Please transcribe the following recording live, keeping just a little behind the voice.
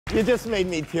You just made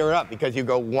me tear up because you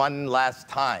go one last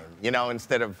time, you know,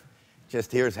 instead of just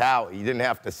here's Howie. You didn't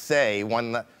have to say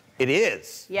one. It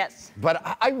is. Yes.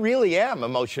 But I really am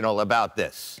emotional about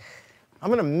this. I'm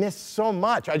gonna miss so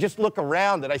much. I just look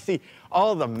around and I see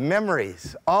all the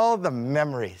memories, all the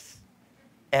memories.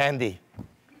 Andy,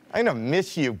 I'm gonna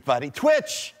miss you, buddy.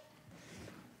 Twitch,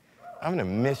 I'm gonna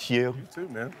miss you. You too,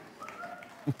 man.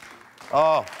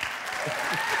 Oh.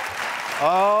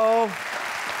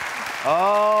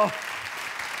 Oh.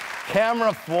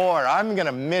 Camera 4, I'm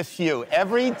gonna miss you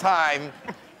every time.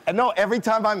 And no, every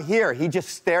time I'm here, he just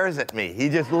stares at me. He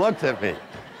just looks at me.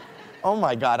 Oh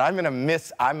my God, I'm gonna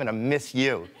miss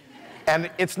you. And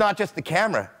it's not just the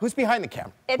camera. Who's behind the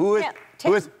camera? It's Who is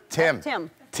Tim. Who is Tim? That's Tim.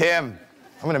 Tim,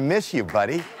 I'm gonna miss you,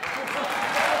 buddy.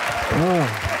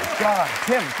 Oh God,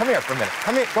 Tim, come here for a minute.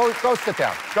 Come here, go sit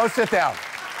down. Go sit down.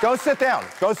 Go sit down.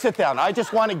 Go sit down. I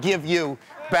just want to give you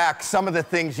back some of the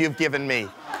things you've given me.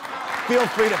 Feel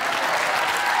free to. Okay.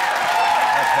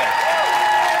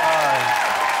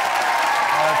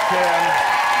 Tim.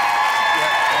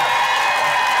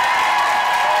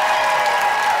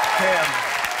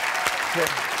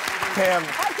 Tim.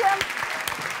 Hi,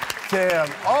 Tim. Tim.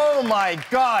 Oh my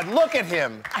God, look at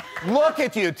him. Look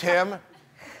at you, Tim.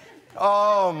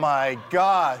 Oh my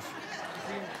gosh.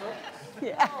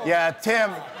 Yeah,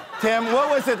 Tim. Tim, what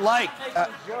was it like?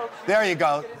 There you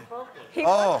go.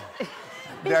 Oh,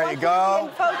 there you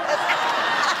go.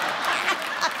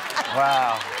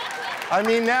 Wow. I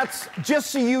mean, that's just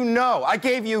so you know, I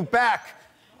gave you back.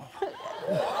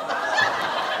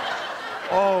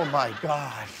 Oh my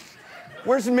gosh.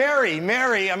 Where's Mary?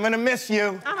 Mary, I'm gonna miss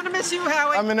you. I'm gonna miss you,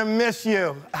 Howie. I'm gonna miss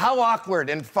you. How awkward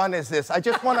and fun is this? I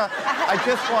just wanna,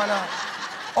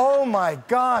 oh my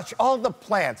gosh, all the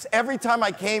plants. Every time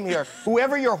I came here,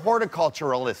 whoever your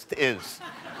horticulturalist is,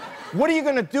 what are you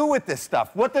gonna do with this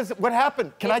stuff? What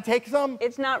happened? Can I take some?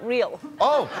 It's not real.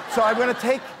 Oh, so I'm gonna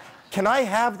take, can I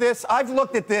have this? I've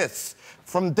looked at this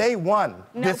from day one,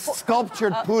 this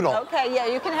sculptured poodle. Okay, yeah,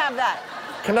 you can have that.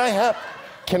 Can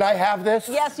I have this?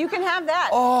 Yes, you can have that.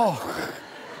 Oh.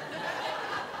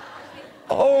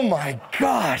 Oh my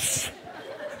gosh.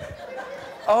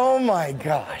 Oh my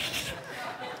gosh.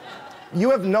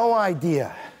 You have no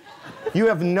idea. You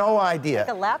have no idea. Like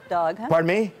a lap dog, huh? Pardon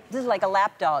me? This is like a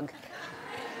lap dog.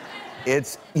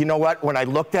 It's, you know what, when I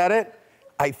looked at it,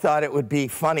 I thought it would be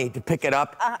funny to pick it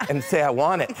up and say I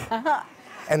want it.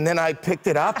 And then I picked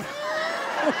it up.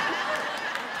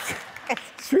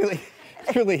 It's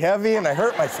really heavy and I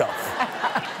hurt myself.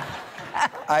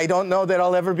 I don't know that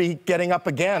I'll ever be getting up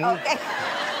again. Okay.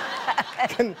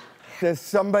 Can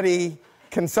somebody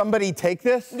take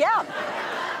this? Yeah.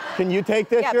 Can you take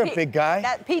this? Yeah, You're Pete, a big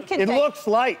guy. Pete can it take looks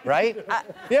light, right?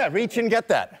 Yeah, reach and get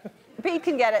that. Pete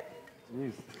can get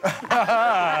it.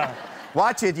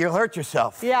 Watch it, you'll hurt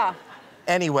yourself. Yeah.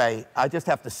 Anyway, I just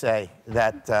have to say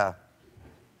that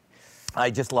I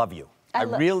just love you. I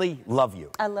really love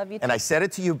you. I love you too. And I said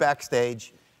it to you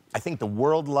backstage. I think the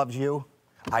world loves you.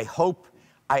 I hope,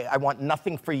 I want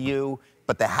nothing for you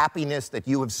but the happiness that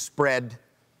you have spread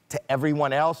to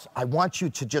everyone else. I want you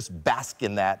to just bask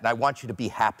in that, and I want you to be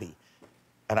happy.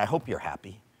 And I hope you're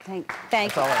happy. Thank you.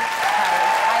 That's all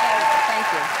Thank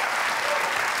you.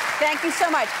 Thank you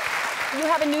so much. You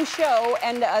have a new show,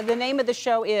 and the name of the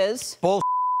show is? Bullsh.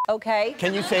 Okay.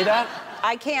 Can you say that?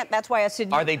 I can't. That's why I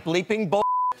said. Are they bleeping bull?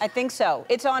 I think so.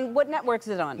 It's on, what network is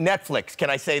it on? Netflix.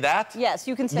 Can I say that? Yes,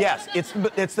 you can say yes,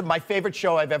 that. it's my favorite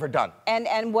show I've ever done.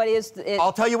 And what is it?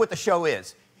 I'll tell you what the show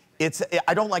is.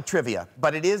 I don't like trivia,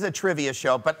 but it is a trivia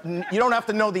show, but you don't have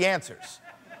to know the answers.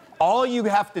 All you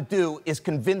have to do is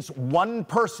convince one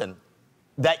person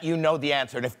that you know the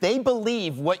answer. And if they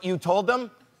believe what you told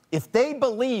them, if they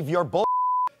believe your bull,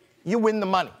 you win the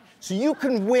money. So you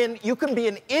can win, you can be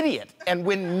an idiot and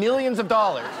win millions of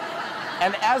dollars.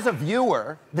 And as a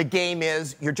viewer, the game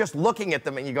is, you're just looking at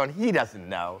them and you're going, he doesn't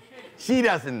know. She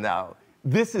doesn't know.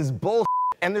 This is bull.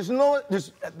 And there's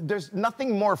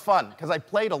nothing more fun, because I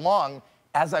played along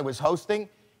as I was hosting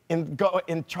in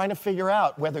trying to figure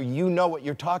out whether you know what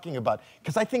you're talking about.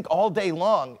 Because I think all day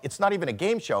long, it's not even a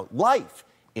game show. Life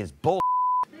is bull.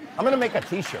 I'm gonna make a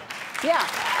t-shirt. Yeah,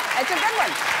 it's a good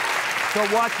one. So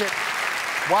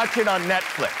watch it on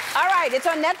Netflix. All right, it's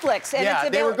on Netflix. And yeah, it's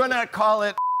they were gonna call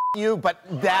it you, but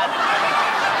that,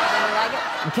 like it?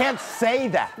 you can't say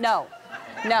that. No,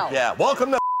 no. Yeah,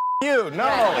 welcome to you. No,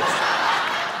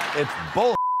 Right. it's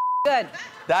bull. Good.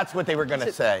 That's what they were gonna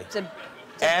say.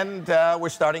 And we're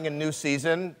starting a new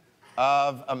season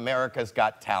of America's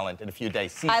Got Talent in a few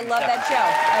days. I love that show.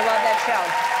 I love that show.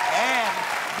 And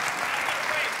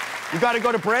you got to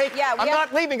go to break? Yeah. I'm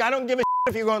not leaving. I don't give a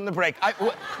if you go on the break.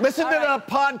 Listen to the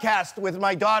podcast with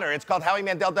my daughter. It's called Howie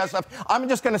Mandel Does Stuff. I'm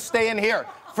just going to stay in here.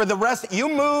 For the rest, you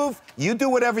move, you do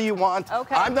whatever you want.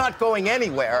 Okay. I'm not going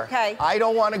anywhere. Okay. I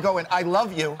don't want to go in. I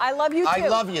love you. I love you, too. I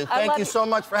love you. Thank you so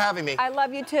much for having me. I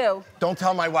love you, too. Don't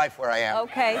tell my wife where I am.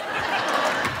 Okay. All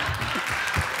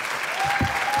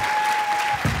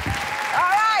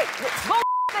right. Bullsh,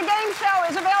 the game show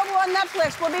is available on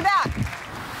Netflix. We'll be back.